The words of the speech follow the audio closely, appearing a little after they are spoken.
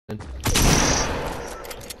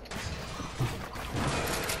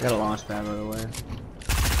I got a launch pad, by the way.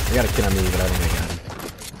 I got a kid on me, but I don't think I got him.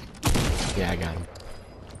 Yeah, I got him.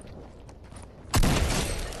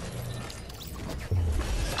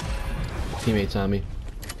 Teammates on me.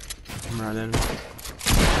 I'm running.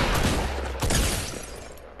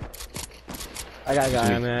 I got a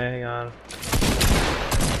guy on me, hang on.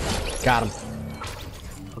 Got him.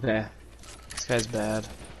 Okay. This guy's bad.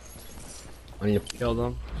 I need to... Killed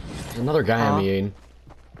him. There's another guy on me, Aiden.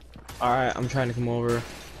 Alright, I'm trying to come over.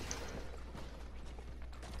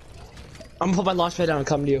 I'm gonna put my launch pad down and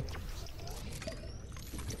come to you.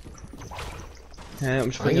 Okay, I'm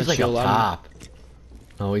just I think he's like up top.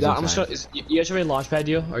 Oh, he's inside. You guys show me a launch pad,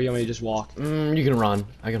 do you? Or you want me to just walk? You can run.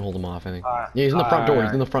 I can hold him off, I think. Yeah, he's in the front door.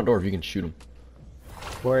 He's in the front door if you can shoot him.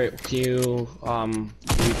 Where, can you, Oh,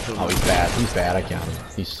 he's bad. He's bad. I got him.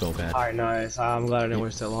 He's so bad. Alright, nice. I'm glad I didn't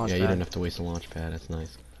waste that launch pad. Yeah, you didn't have to waste a launch pad. That's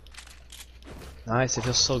nice. Nice. It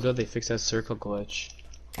feels so good they fixed that circle glitch.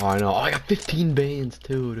 Oh, I know. Oh, I got 15 bans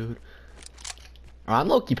too, dude. I'm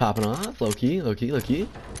low-key popping off. Low-key, low-key, low-key.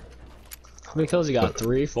 How many kills you got?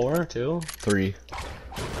 3, 4, 2? 3.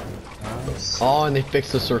 Nice. Oh, and they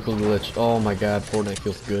fixed the circle glitch. Oh my god, Fortnite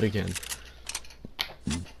feels good again.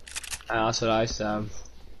 That's what I said.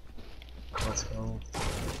 Let's go.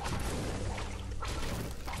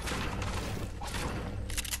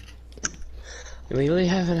 We really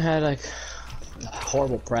haven't had like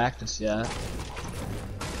horrible practice yet.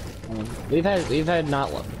 We've had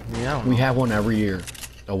not. We have one every year.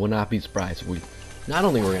 I would not be surprised if we. Not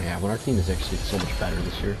only we're gonna have one, our team is actually so much better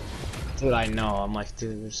this year. Dude, I know. I'm like,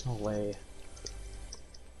 dude, there's no way.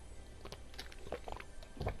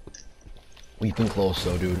 We've been close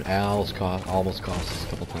though, dude. Almost cost us a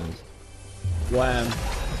couple times. When?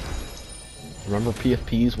 Remember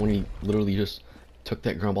PFPs when he literally just took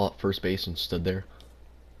that ground ball at first base and stood there?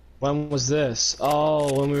 When was this?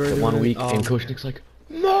 Oh, when we were doing 1 week, and Coach Nick's like,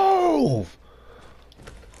 move!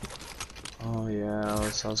 Oh yeah, I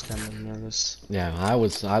was kind of nervous. Yeah, I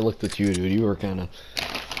looked at you, dude. You were kind of.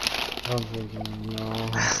 I was thinking,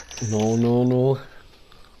 no. No.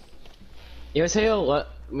 You guys tell you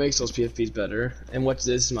what makes those PFPs better, and what's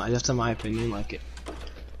this? Just in my opinion, like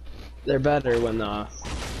they're better when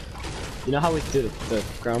you know how we do the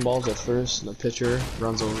ground balls at first, and the pitcher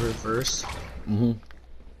runs over it first. Mhm.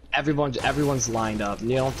 Everyone's lined up, and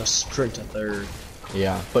you don't have to sprint to third.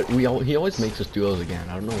 Yeah, but he always makes us do those again.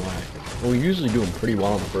 I don't know why. Well, we usually do them pretty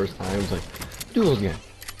well on the first time. He's like, do those again.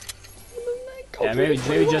 Yeah, maybe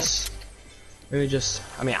just.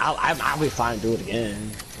 I mean, I'll be fine to do it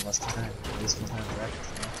again. Less time,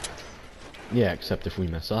 Yeah, except if we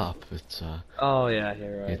mess up, it's Oh yeah,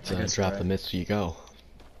 you're right. It's drop the miss so you go.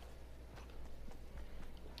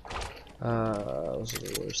 Those are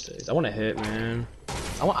the worst days. I want to hit, man.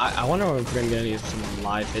 I wonder if we're gonna get any of some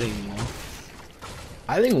live hitting, you know.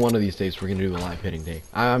 I think one of these days we're gonna do a live hitting day.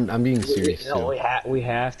 I'm being serious. No, we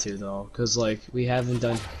have to though, cause like we haven't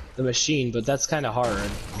done the machine, but that's kind of hard.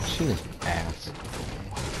 The machine is ass.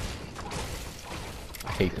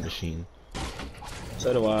 I hate the machine.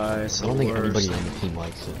 So do I. I don't think anybody on the team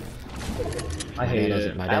likes it. I hate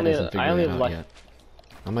it. My dad doesn't figure it out yet.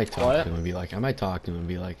 I might talk to him and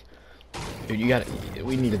be like, dude,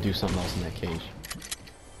 we need to do something else in that cage.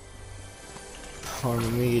 Or we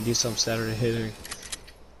need to do some Saturday hitting.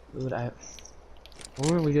 Dude,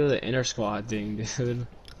 when will we do the inter squad thing, dude?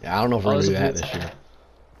 Yeah, I don't know if we're gonna do that this year.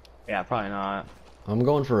 Yeah, probably not. I'm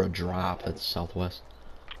going for a drop. That's southwest.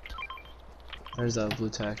 There's a blue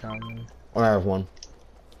tack on me. Or I have one.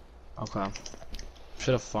 Okay.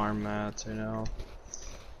 Should have farmed mats right now.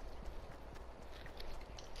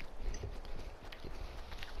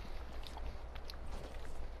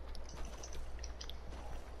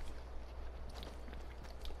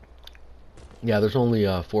 Yeah, there's only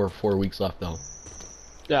 4 weeks left though.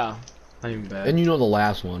 Yeah, not even bad. And you know the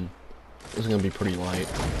last one is gonna be pretty light.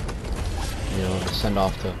 You know, to send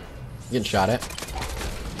off to getting shot at.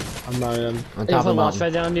 I'm not on top of the mountain. launch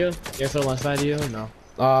pad down to you? You ever put a launch pad to you? No.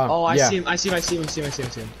 Oh, I yeah. see him. I see him.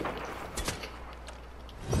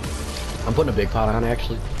 I'm putting a big pot on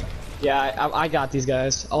actually. Yeah, I got these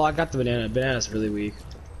guys. Oh, I got the banana. Banana's really weak.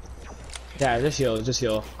 Yeah, just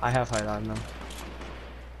heal. I have height on them.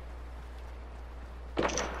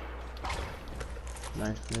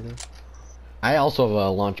 Nice, maybe. I also have a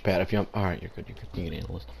launch pad if you alright, you're good, you can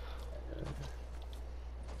handle this.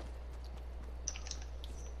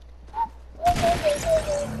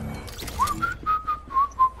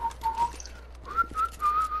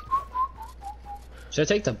 Should I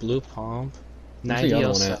take the blue pump? Where's the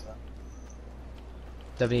other one 90 at?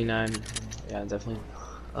 79. Yeah, definitely.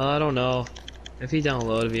 I don't know. If he down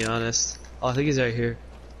low, to be honest. Oh, I think he's right here.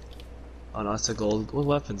 Oh no, it's a gold. What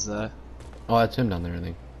weapon's that? Oh, that's him down there, I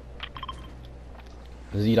think.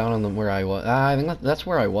 Is he down on the where I was? I think that's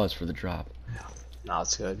where I was for the drop. No,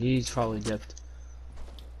 it's good. He's probably dipped.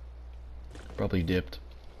 Probably dipped.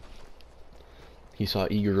 He saw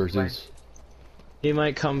Eager versus. He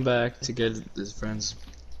might come back to get his friend's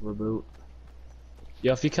reboot.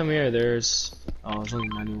 Yo, if you come here, there's there's only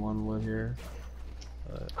 91 wood here.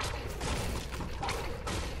 But...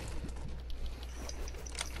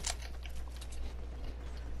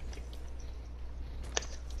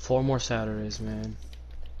 4 more Saturdays, man.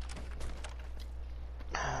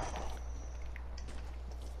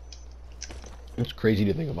 It's crazy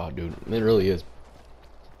to think about, dude. It really is.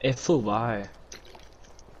 It flew by.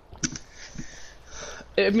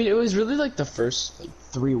 I mean, it was really like the first like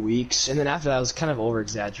 3 weeks, and then after that, I was kind of over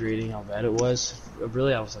exaggerating how bad it was.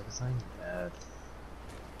 Really, I was like, it's not even bad.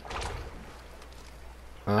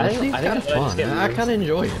 I think it's kind of fun. I kind of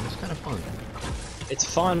enjoy it. It's kind of fun. It's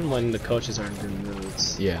fun when the coaches are in good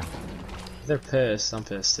moods. Yeah. If they're pissed, I'm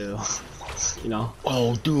pissed too. You know?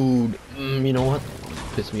 Oh, dude. You know what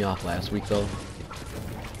pissed me off last week, though?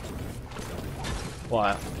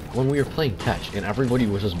 What? When we were playing catch, and everybody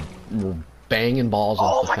was just banging balls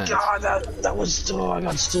off the fence. Oh my god, that was so... I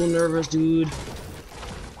got so nervous, dude.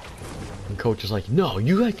 And coach is like, no,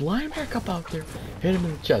 you like line back up out there. Hit him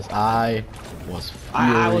in the chest. I was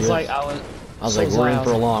furious. I was like, we're in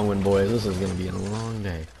for a long one, boys. This is going to be a long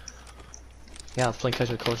day. Yeah, I was playing catch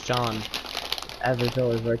with Coach John. Every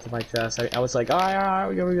pillar was right to my chest. I was like, alright,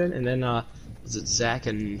 we're good. And then, was it Zach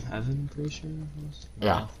and Evan, pretty sure?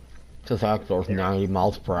 Yeah. Just Zach goes 90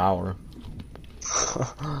 miles per hour.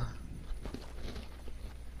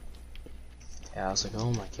 Yeah, I was like,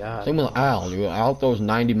 oh my god. Same with Al, dude. Al goes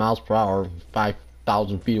 90 miles per hour,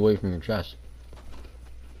 5,000 feet away from your chest.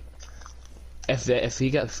 If he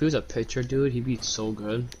was a pitcher, dude, he'd be so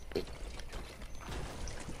good.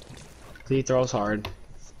 He throws hard.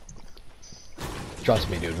 Trust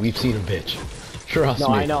me, dude. We've seen him pitch. Trust me.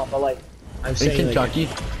 No, I know, but like, I'm saying in Kentucky,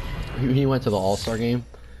 like, he went to the All-Star game,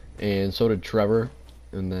 and so did Trevor,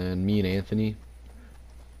 and then me and Anthony.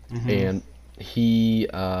 And he,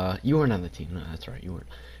 you weren't on the team. No, that's right, you weren't.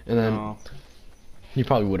 And then you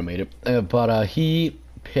probably would have made it, but he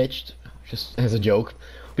pitched just as a joke.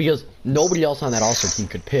 Because nobody else on that All-Star team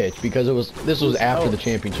could pitch, because this was after the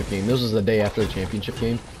championship game. This was the day after the championship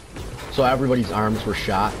game. So everybody's arms were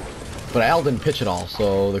shot. But Al didn't pitch at all,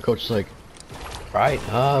 so the coach was like, right,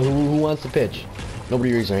 who wants to pitch?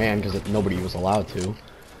 Nobody raised their hand because nobody was allowed to.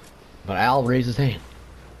 But Al raised his hand.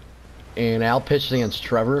 And Al pitched against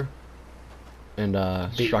Trevor and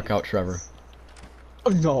struck out Trevor. Oh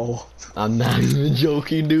no. I'm not even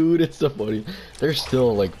joking, dude. It's so funny. There's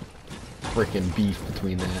still like freaking beef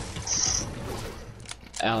between that.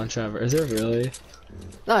 Al and Trevor, is there really?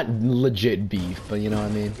 Not legit beef, but you know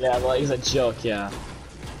what I mean? Yeah, like it's a joke, yeah.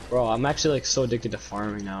 Bro, I'm actually like so addicted to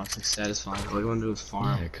farming now. It's like satisfying. All I want to do is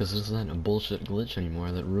farm. Yeah, because there's not a bullshit glitch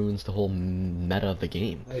anymore that ruins the whole meta of the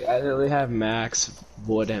game. Like, I literally have max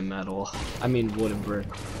wood and metal. I mean wood and brick.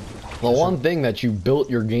 The one thing that you built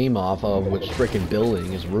your game off of, which freaking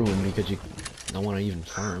building, is ruined because you don't want to even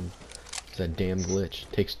farm. It's that damn glitch.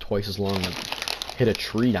 It takes twice as long to hit a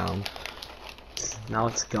tree down. Now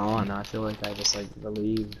it's gone. I feel like I just like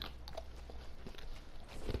relieved.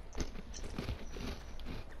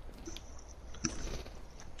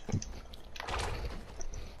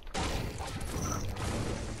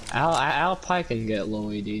 Al probably can get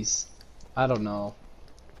low ADs. I don't know.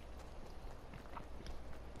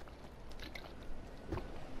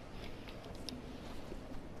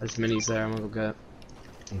 There's minis there. I'm gonna go get.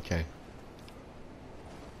 Okay.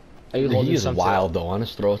 Are you He is wild though. On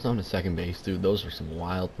his throws down to second base, dude. Those are some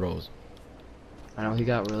wild throws. I know he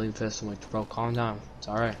got really pissed. I'm like, bro, calm down. It's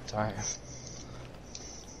alright. It's alright.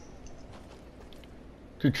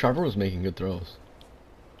 Dude, Trevor was making good throws.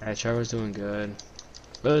 Yeah, Trevor's doing good.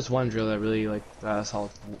 There was one drill that really like got us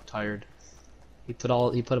all tired. He put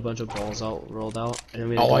a bunch of balls out, rolled out. And I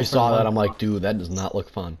mean, I saw that. I'm like, dude, that does not look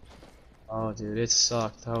fun. Oh, dude, it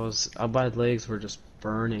sucked. My legs were just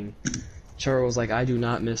burning. Trevor was like, I do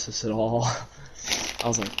not miss this at all. I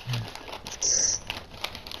was like,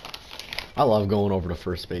 I love going over to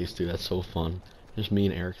first base, dude. That's so fun. Just me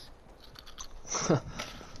and Eric.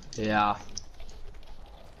 yeah.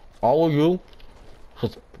 All of you,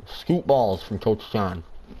 just scoop balls from Coach John.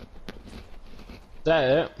 Is that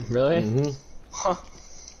it? Really? Mm-hmm. Huh.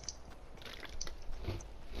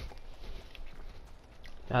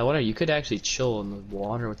 Yeah, you could actually chill in the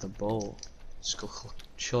water with the bow. Just go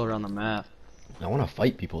chill around the map. I want to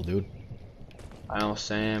fight people, dude. I know,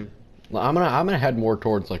 Sam. I'm gonna head more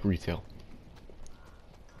towards like retail.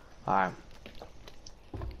 Alright.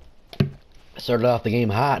 I started off the game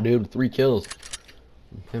hot, dude, with 3 kills.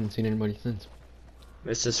 Haven't seen anybody since.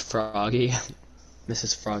 Mrs. Froggy.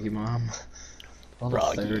 Mrs. Froggy Mom.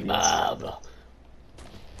 Froggy Mom.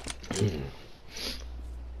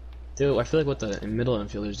 Dude, I feel like what the middle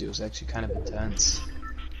infielders do is actually kind of intense.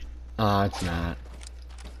 It's not.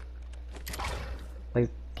 Like,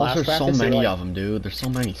 Plus, there's so practice, many like, of them, dude. There's so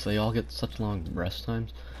many, so they all get such long rest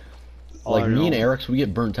times. Oh, Like, I me and know. Eric's, we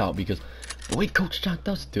get burnt out because the way Coach John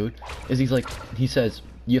does it, dude, is he says,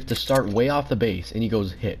 you have to start way off the base, and he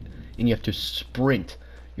goes hit. And you have to sprint.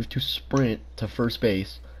 You have to sprint to first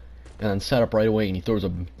base, and then set up right away, and he throws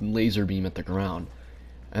a laser beam at the ground.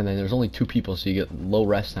 And then there's only 2 people, so you get low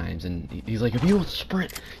rest times. And he's like, if you don't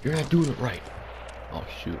sprint, you're not doing it right. Oh,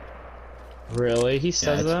 shoot. Really? He Yeah,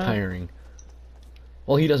 says it's that? tiring.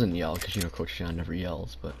 Well, he doesn't yell, because, you know, Coach John never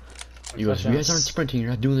yells, but he goes, if you guys aren't sprinting, you're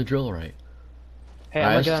not doing the drill right. Hey,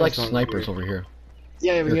 I I'm just like snipers over here.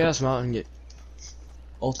 Yeah, we can get us out and get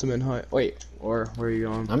ultimate height. Wait, or where are you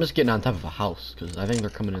going? I'm just getting on top of a house, because I think they're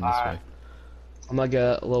coming in this way. I'm gonna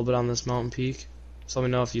get a little bit on this mountain peak. So let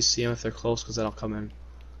me know if you see them, if they're close, because then I'll come in.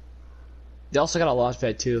 They also got a launch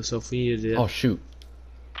pad too, so if we needed it. Oh, shoot.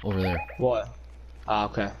 Over there. What? Ah,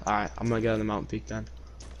 okay. Alright, I'm gonna get on the mountain peak then.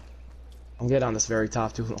 I'm getting on this very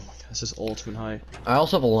top too. Oh my god, this is ultimate height. I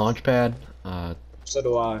also have a launch pad. So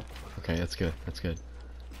do I. Okay, that's good. That's good.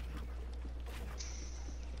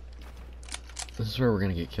 This is where we're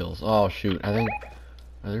gonna get kills. Oh shoot! I think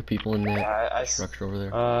are there people in that structure over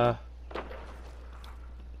there?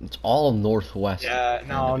 It's all northwest. Yeah,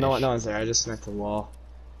 no one's there. I just sniped the wall.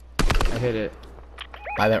 I hit it.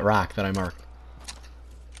 By that rock that I marked.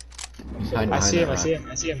 He's hiding behind that rock.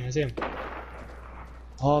 I see him.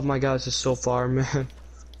 Oh my god, this is so far, man.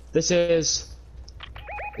 This is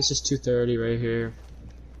 230 right here.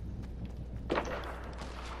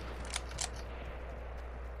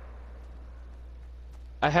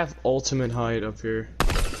 I have ultimate height up here.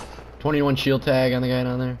 21 shield tag on the guy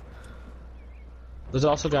down there. There's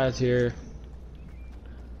also guys here.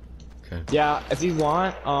 Okay. Yeah, if you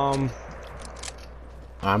want, I'm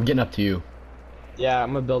getting up to you. yeah,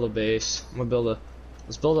 I'm gonna build a base.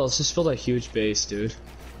 Let's just build a huge base, dude.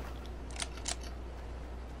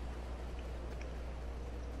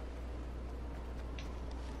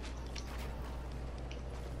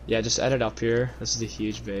 Yeah, just edit up here. This is a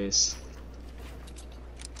huge base.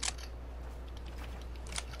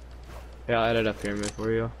 Yeah, I'll edit up here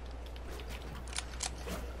for you.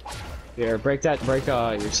 Here, break your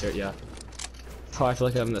strat, yeah. Oh, I feel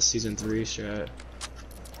like I'm in the season 3 strat.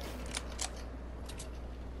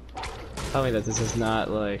 Tell me that this is not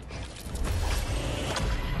like...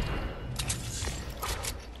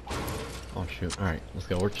 Oh shoot! All right, let's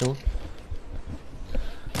go. We're chilling.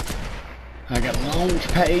 I got launch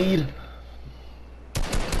paid.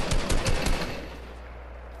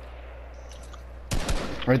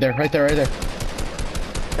 Right there.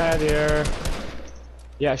 Guy here.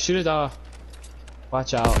 Yeah, shoot it,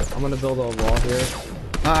 watch out. I'm gonna build a wall here.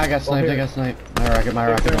 Ah, I got sniped, My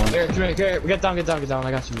rocket on. Here, get down. I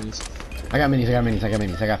got you minis. I got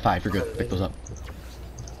minis. I got 5. You're good. Pick those up.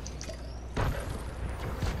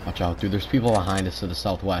 Watch out, dude. There's people behind us to the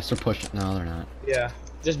southwest. They're pushing. No, they're not. Yeah.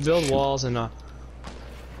 Just build walls and, I'm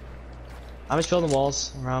just building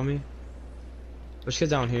walls around me. Let's get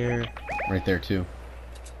down here. Right there, too.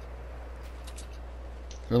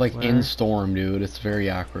 They're like Where? in storm, dude. It's very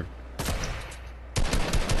awkward.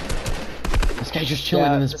 This guy's just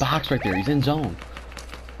chilling in this box right there. He's in zone.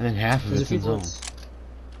 And then half of it's in zone.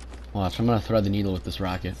 Watch, I'm gonna thread the needle with this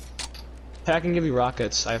rocket. Hey, I can give you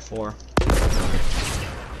rockets. I have 4.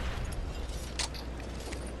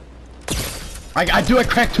 I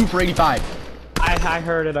cracked 2 for 85. I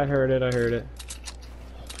heard it.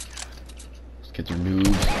 These kids are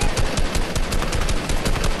noobs.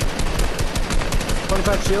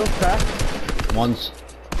 25 shield, crack. One's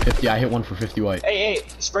 50. I hit 1 for 50 white. Hey,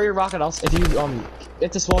 spray your rocket else. If you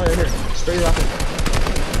hit this wall right here, spray your rocket.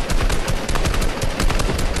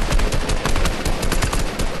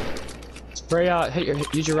 Spray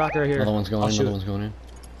use your rocket right here. Another one's going in.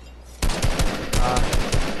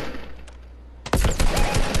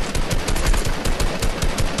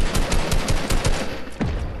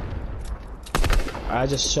 I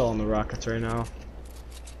just chill on the rockets right now.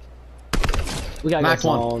 We gotta Max get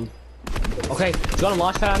zone. Okay, do you wanna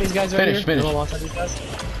launch pad on these guys right here? Finish. You wanna launch on these guys?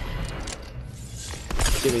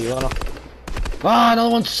 Give me, you wanna? Ah, another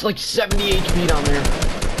one's like 70 HP down there.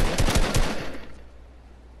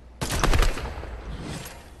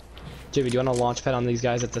 Jimmy, do you want to launch pad on these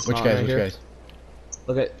guys at this Which mountain guys? right Which here? guys?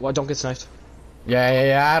 Look at, well, don't get sniped.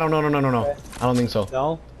 Yeah. I don't know. Okay. I don't think so.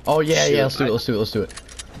 No? Oh yeah, Shoot, yeah. Let's do it. Let's do it.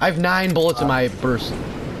 I have 9 bullets in my burst.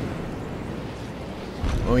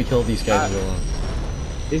 When we kill these guys, we'll.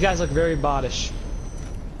 These guys look very bottish.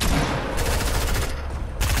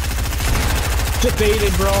 Get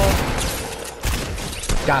baited, bro.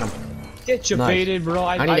 Got him. Get you baited, bro.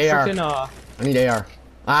 I need AR. Freaking, I need AR.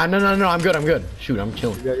 No. I'm good. Shoot, I'm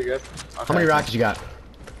chilling. You're good. Okay, How many rockets you got?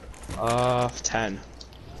 10.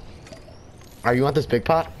 Alright, you want this big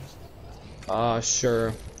pot?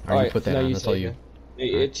 Sure. Alright, you put that on. That's all you.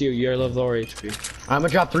 It's you. You're level lower HP. I'm gonna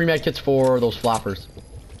drop 3 med kits for those floppers.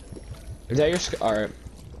 Is that your scar? Alright.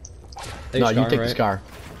 No, you take the scar.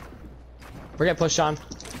 We're getting pushed on.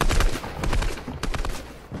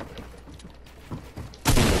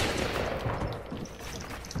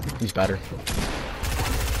 He's better.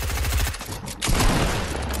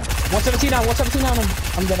 117 on him.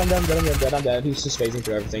 I'm dead. He's just phasing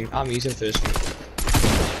through everything. I'm using fish.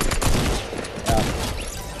 Yeah.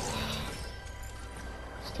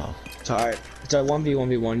 It's tough. It's alright. It's a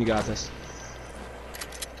 1v1. You got this.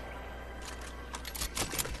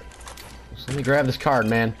 So let me grab this card,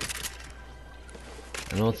 man.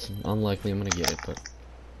 I know it's unlikely I'm gonna get it, but...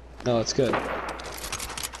 No, it's good. Alright,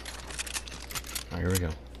 here we go.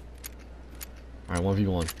 Alright,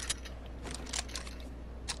 1v1.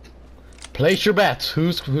 Place your bets.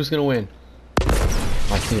 Who's gonna win?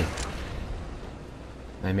 My team.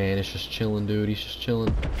 My man is just chilling, dude. He's just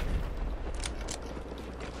chilling.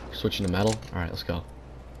 Switching to metal. Alright, let's go.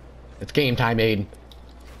 It's game time, Aiden.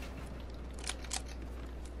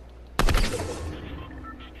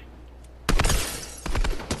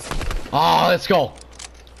 Oh, let's go.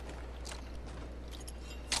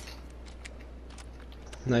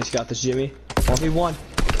 Nice, you got this, Jimmy. 1v1.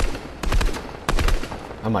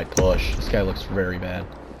 I might push. This guy looks very bad.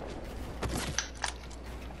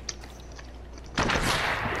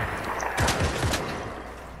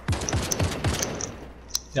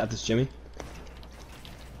 Got this, Jimmy.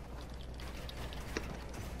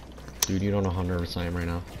 Dude, you don't know how nervous I am right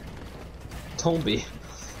now. Don't be.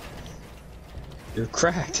 You're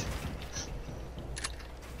cracked.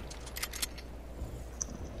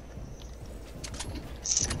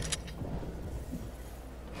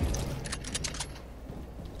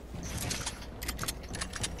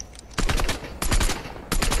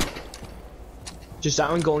 Just that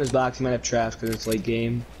one going his box, he might have traps because it's late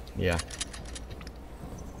game. Yeah.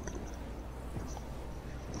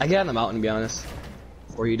 I get on the mountain to be honest.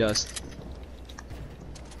 Or he does.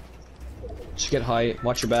 Just get height,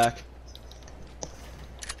 watch your back.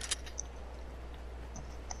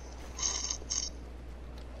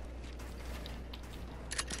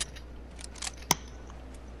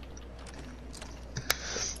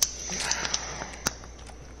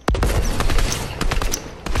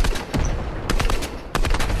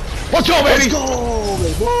 Let's go, baby! Let's go,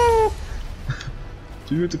 baby! Woo!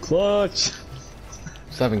 Dude, the clutch!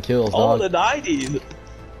 7 kills, Oh, dog. the 90s!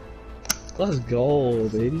 Let's go,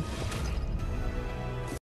 baby.